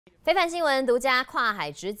非凡新闻独家跨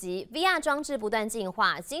海直击 VR 装置不断进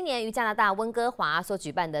化。今年于加拿大温哥华所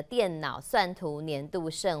举办的电脑算图年度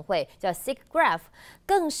盛会叫 Siggraph，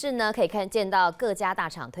 更是可以见到各家大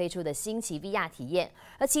厂推出的新奇 VR 体验。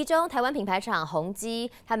而其中台湾品牌厂宏基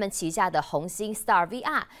他们旗下的红星 Star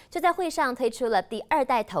VR 就在会上推出了第2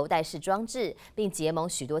代头戴式装置，并结盟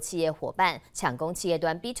许多企业伙伴，抢攻企业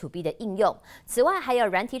端 B2B 的应用。此外，还有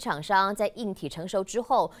软体厂商在硬体成熟之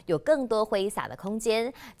后，有更多挥洒的空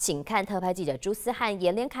间。请看特派记者朱思翰、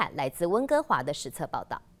严连凯来自温哥华的实测报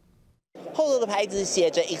道。厚厚的牌子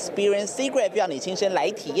写着 Experience Siggraph， 要你亲身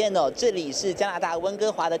来体验哦。这里是加拿大温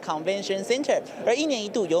哥华的 Convention Center， 而1年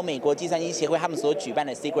1度由美国计算机协会他们所举办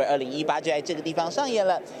的 Siggraph 2018就在这个地方上演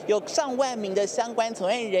了，有上万名的相关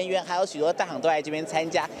从业人员，还有许多大厂都来这边参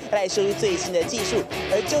加，来收录最新的技术。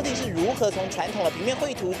而究竟是如何从传统的平面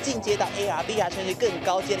绘图进阶到 AR、VR， 甚至更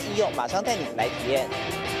高阶的应用，马上带你来体验。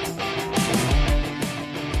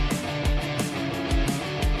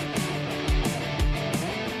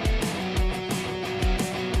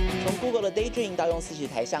Google 的 Daydream 到用40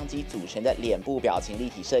台相机组成的脸部表情立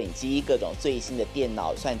体摄影机，各种最新的电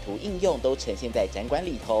脑算图应用都呈现在展馆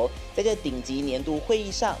里头。在这顶级年度会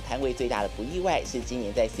议上，摊位最大的不意外是今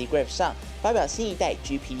年在 Siggraph 上发表新一代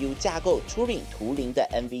GPU 架构 Turing 图灵的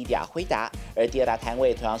NVIDIA 辉达，而第2大摊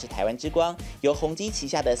位同样是台湾之光，由宏基旗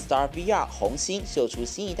下的 Star VR 红星秀出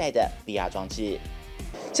新一代的 VR 装置。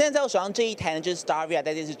现在在我手上这一台呢，就是 Star VR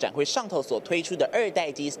在这次展会上头所推出的2代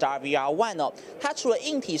机 Star VR One 哦。它除了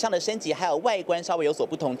硬体上的升级，还有外观稍微有所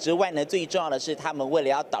不同之外呢，最重要的是他们为了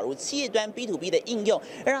要导入企业端 B2B 的应用，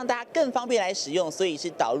要让大家更方便来使用，所以是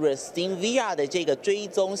导入了 Steam VR 的这个追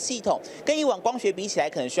踪系统。跟以往光学比起来，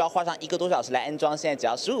可能需要花上1个多小时来安装，现在只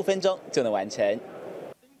要15分钟就能完成。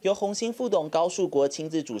由红星副董高树国亲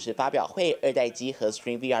自主持发表会，2代机和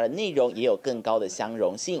Stream VR 的内容也有更高的相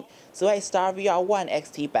容性。此外 ，Star VR One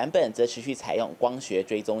XT 版本则持续采用光学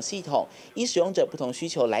追踪系统，依使用者不同需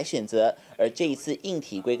求来选择。而这一次硬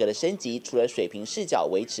体规格的升级，除了水平视角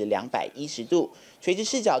维持210度，垂直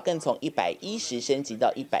视角更从110升级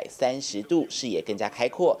到130度，视野更加开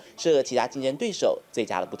阔，是和其他竞争对手最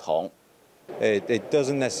大的不同。It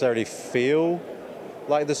doesn't necessarily feel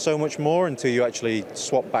like there's so much more until you actually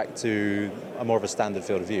swap back to a more of a standard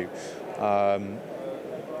field of view.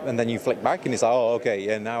 And then you flick back and it's like, oh, okay,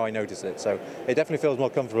 yeah, now I notice it. So it definitely feels more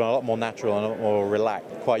comfortable, a lot more natural and a lot more relaxed.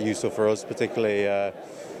 Quite useful for us, particularly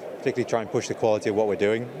try and push the quality of what we're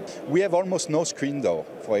doing. We have almost no screen though,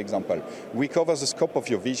 for example. We cover the scope of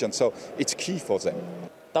your vision, so it's key for them.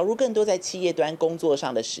 导入更多在企业端工作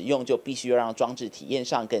上的使用，就必须要让装置体验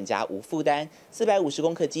上更加无负担。450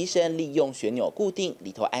公克机身利用旋钮固定，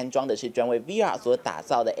里头安装的是专为 VR 所打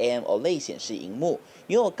造的 AMOLED 显示萤幕，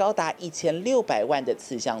拥有高达1600万的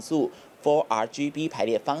次像素。Full RGB 排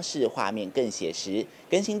列方式，画面更写实，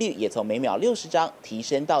更新率也从每秒60张提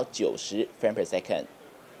升到90 frame per second。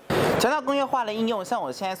讲到工业化的应用，像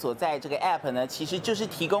我现在所在这个 App 呢，其实就是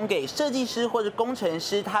提供给设计师或者工程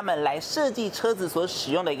师他们来设计车子所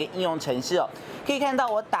使用的一个应用程式哦。可以看到，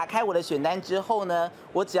我打开我的选单之后呢，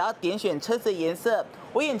我只要点选车子的颜色，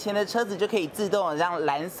我眼前的车子就可以自动的让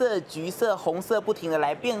蓝色、橘色、红色不停的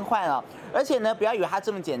来变换哦。而且呢，不要以为它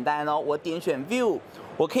这么简单哦，我点选 View。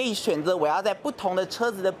我可以选择我要在不同的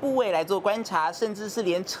车子的部位来做观察，甚至是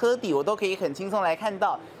连车底我都可以很轻松来看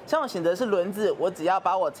到。像我选择是轮子，我只要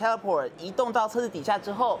把我 teleport 移动到车子底下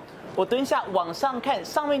之后，我蹲下往上看，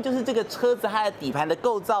上面就是这个车子它的底盘的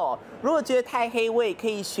构造哦。如果觉得太黑，我也可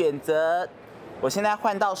以选择，我现在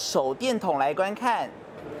换到手电筒来观看。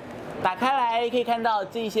打开来可以看到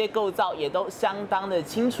这些构造也都相当的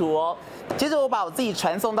清楚哦。接着我把我自己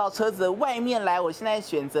传送到车子的外面来，我现在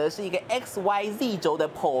选择是一个 XYZ 轴的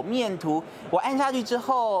剖面图，我按下去之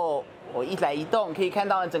后，我一来一动，可以看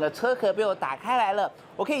到整个车壳被我打开来了。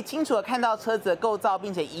我可以清楚的看到车子的构造，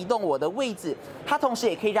并且移动我的位置。它同时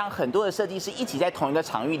也可以让很多的设计师一起在同一个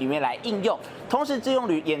场域里面来应用。同时，智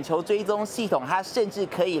用眼球追踪系统，它甚至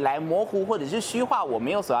可以来模糊或者是虚化我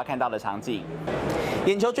没有所要看到的场景。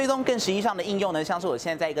眼球追踪更实际上的应用呢，像是我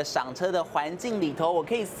现在在一个赏车的环境里头，我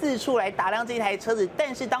可以四处来打量这台车子。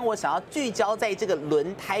但是当我想要聚焦在这个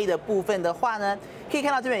轮胎的部分的话呢，可以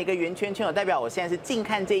看到这边有一个圆圈圈，代表我现在是近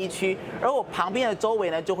看这一区，而我旁边的周围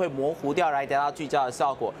呢就会模糊掉，来达到聚焦的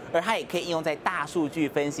效果。而它也可以应用在大数据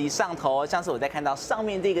分析上头，像是我在看到上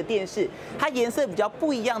面这个电视，它颜色比较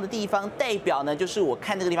不一样的地方，代表呢就是我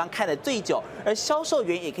看这个地方看得最久。而销售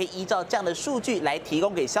员也可以依照这样的数据来提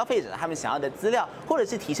供给消费者他们想要的资料，或者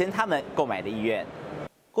是提升他们购买的意愿。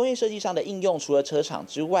工业设计上的应用，除了车厂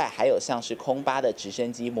之外，还有像是空巴的直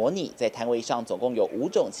升机模拟，在摊位上总共有5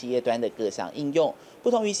种企业端的各项应用。不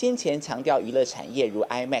同于先前强调娱乐产业如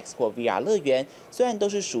IMAX 或 VR 乐园，虽然都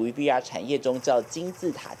是属于 VR 产业中较金字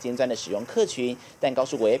塔尖端的使用客群，但高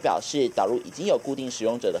树国也表示，导入已经有固定使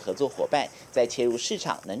用者的合作伙伴，在切入市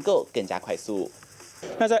场能够更加快速。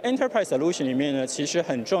 那在 Enterprise Solution 里面呢，其实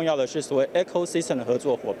很重要的是所谓 Ecosystem 的合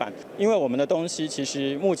作伙伴，因为我们的东西其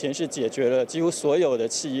实目前是解决了几乎所有的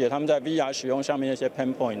企业他们在 VR 使用上面的一些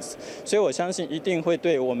pain points， 所以我相信一定会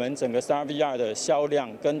对我们整个 Star VR 的销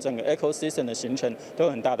量跟整个 Ecosystem 的形成都有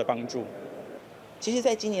很大的帮助。 其实，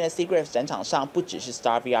在今年的 Siggraph 展场上，不只是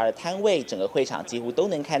Star VR 的摊位，整个会场几乎都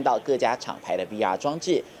能看到各家厂牌的 VR 装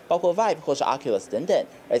置，包括 Vive 或是 Oculus 等等。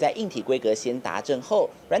而在硬体规格先达阵后，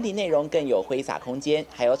软体内容更有挥洒空间，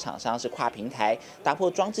还有厂商是跨平台，打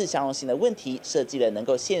破装置相容性的问题，设计了能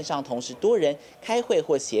够线上同时多人开会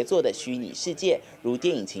或协作的虚拟世界，如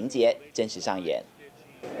电影情节真实上演。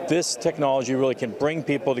 This technology really can bring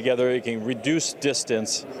people together. It can reduce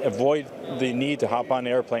distance, avoid the need to hop on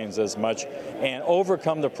airplanes as much, and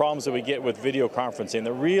overcome the problems that we get with video conferencing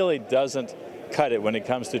that really doesn't cut it when it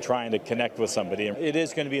comes to trying to connect with somebody. It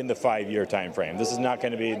is going to be in the 5-year time frame. This is not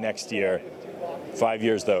going to be next year. 5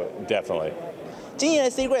 years though, definitely. 今年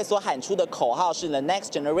的 Siggraph 所喊出的口号是 The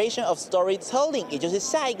Next Generation of Storytelling， 也就是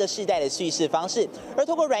下一个世代的叙事方式。而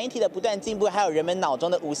透过软硬体的不断进步，还有人们脑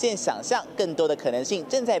中的无限想象，更多的可能性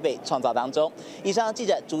正在被创造当中。以上记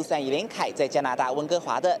者朱三怡、连凯在加拿大温哥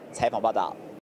华的采访报道。